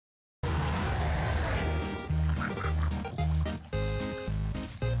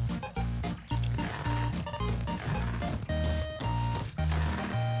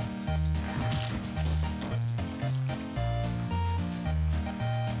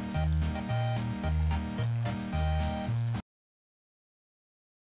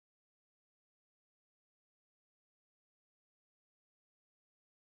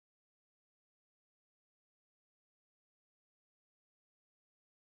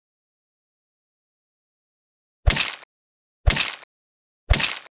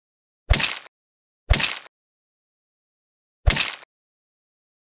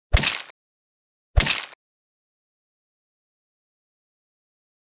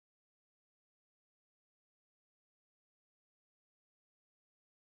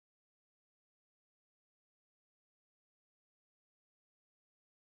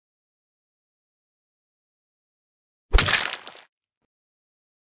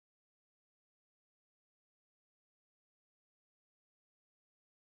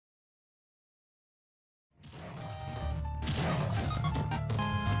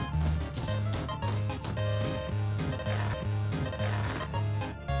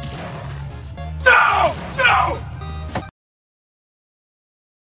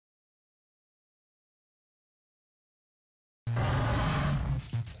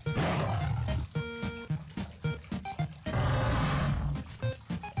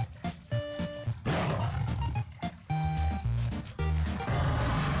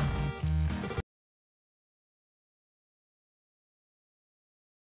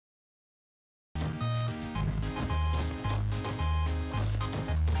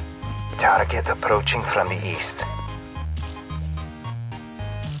Target approaching from the east.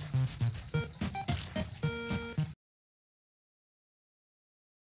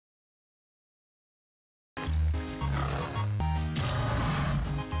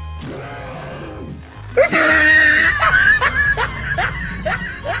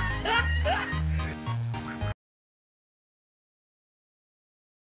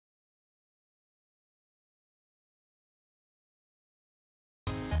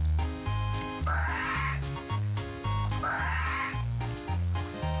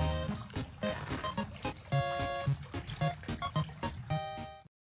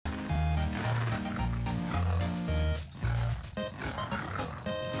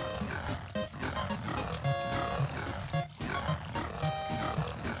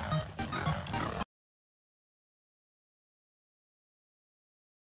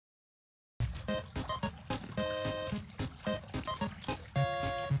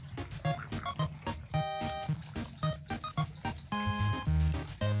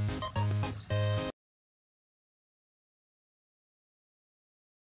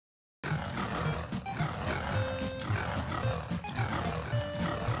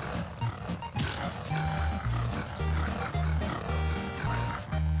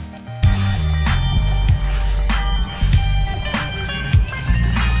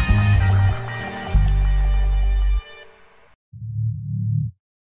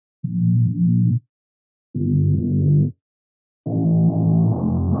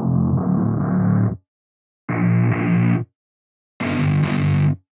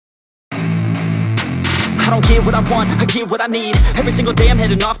 I don't get what I want, I get what I need. Every single day I'm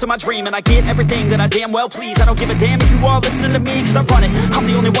heading off to my dream, and I get everything that I damn well please. I don't give a damn if you all listening to me, cause I run it. I'm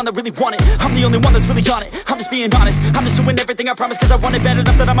the only one that really want it, I'm the only one that's really on it. I'm just being honest, I'm just doing everything I promise, cause I want it bad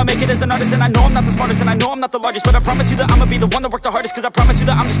enough that I'ma make it as an artist. And I know I'm not the smartest, and I know I'm not the largest, but I promise you that I'ma be the one that worked the hardest. Cause I promise you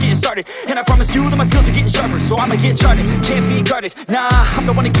that I'm just getting started, and I promise you that my skills are getting sharper. So I'ma get charted, can't be guarded. Nah, I'm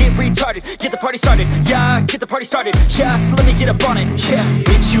the one to get retarded. Get the party started, yeah, get the party started. Yeah, so let me get up on it, yeah.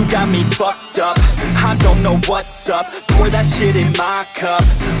 Bitch, you got me fucked up, I don't know what's up. Pour that shit in my cup,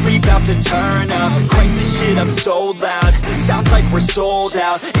 we bout to turn up. Crank this shit up so loud, sounds like we're sold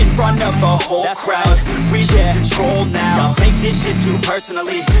out. In front of a whole crowd, we lose control now. Don't take this shit too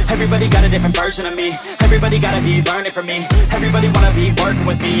personally, everybody got a different version of me. Everybody gotta be learning from me, everybody wanna be working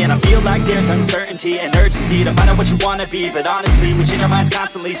with me. And I feel like there's uncertainty and urgency to find out what you wanna be. But honestly, we change our minds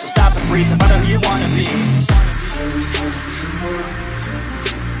constantly, so stop and breathe and find out who you wanna be.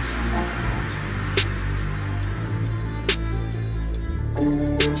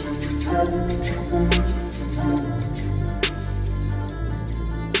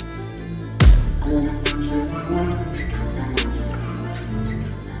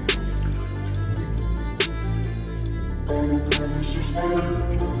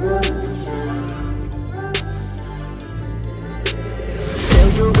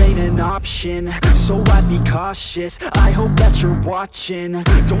 Failure ain't an option, so I'd be cautious. I hope that you're watching,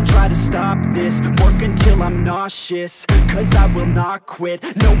 don't try to stop this. Work until I'm nauseous, cause I will not quit.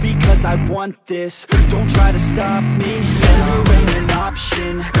 No, because I want this, don't try to stop me. Failure ain't an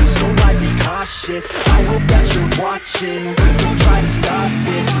option, so I'd be cautious. I hope that you're watching, don't try to stop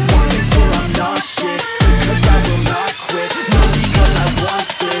this. Work until I'm nauseous, cause I will not quit. No, because I want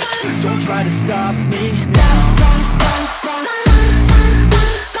this, don't try to stop me now.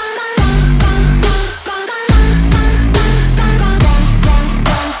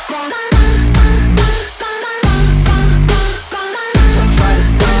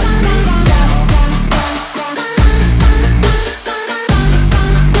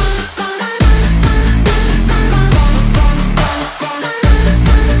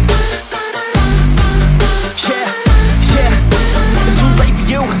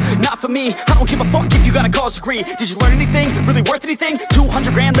 Me, I don't give a fuck if you got a college degree. Did you learn anything? Really worth anything?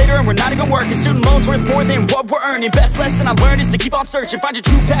 200 grand later and we're not even working. Student loans worth more than what we're earning. Best lesson I learned is to keep on searching. Find your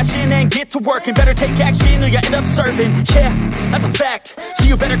true passion and get to work. And better take action or you end up serving. Yeah, that's a fact. So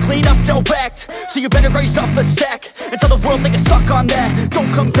you better clean up your act. So you better grab yourself a sack and tell the world they can suck on that.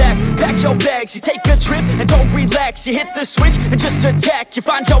 Don't come back, pack your bags. You take a trip and don't relax. You hit the switch and just attack. You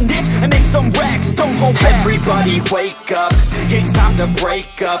find your niche and make some racks. Don't hold back. Everybody wake up, it's time to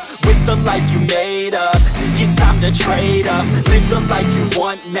break up with the life you made up. It's time to trade up, live the life you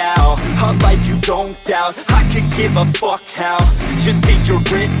want now, a life you don't doubt. I could give a fuck how, just figure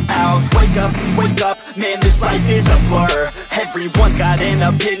it out. Wake up, man, this life is a blur. Everyone's got an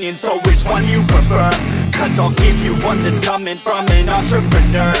opinion, so which one you prefer? Cause I'll give you one that's coming from an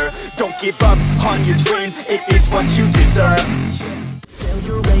entrepreneur. Don't give up on your dream if it's what you deserve.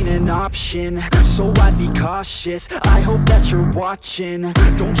 Failure ain't an option, so I'd be cautious. I hope that you're watching.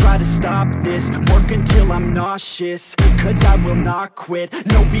 Don't try to stop this, work until I'm nauseous. Cause I will not quit,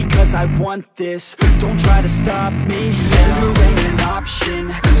 no, because I want this. Don't try to stop me, failure ain't an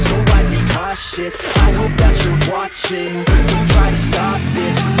option, so I'd be cautious. I hope that you're watching. Don't try to stop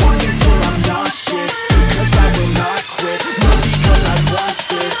this,